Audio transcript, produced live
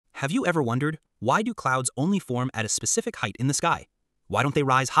Have you ever wondered, why do clouds only form at a specific height in the sky? Why don't they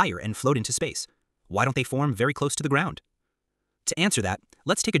rise higher and float into space? Why don't they form very close to the ground? To answer that,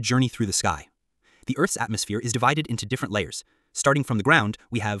 let's take a journey through the sky. The Earth's atmosphere is divided into different layers. Starting from the ground,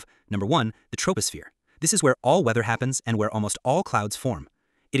 we have, number 1, the troposphere. This is where all weather happens and where almost all clouds form.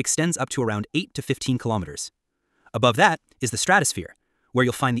 It extends up to around 8 to 15 kilometers. Above that is the stratosphere, where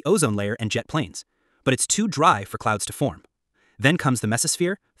you'll find the ozone layer and jet plains, but it's too dry for clouds to form. Then comes the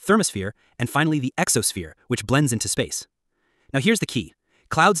mesosphere, thermosphere, and finally the exosphere, which blends into space. Now here's the key.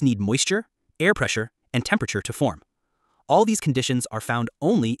 Clouds need moisture, air pressure, and temperature to form. All these conditions are found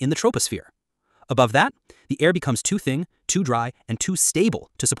only in the troposphere. Above that, the air becomes too thin, too dry, and too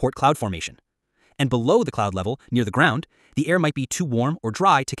stable to support cloud formation. And below the cloud level, near the ground, the air might be too warm or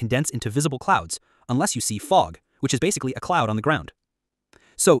dry to condense into visible clouds, unless you see fog, which is basically a cloud on the ground.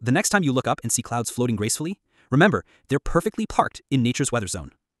 So the next time you look up and see clouds floating gracefully, remember, they're perfectly parked in nature's weather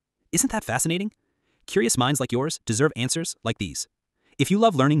zone. Isn't that fascinating? Curious minds like yours deserve answers like these. If you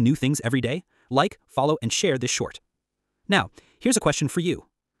love learning new things every day, like, follow, and share this short. Now, here's a question for you.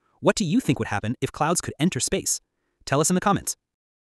 What do you think would happen if clouds could enter space? Tell us in the comments.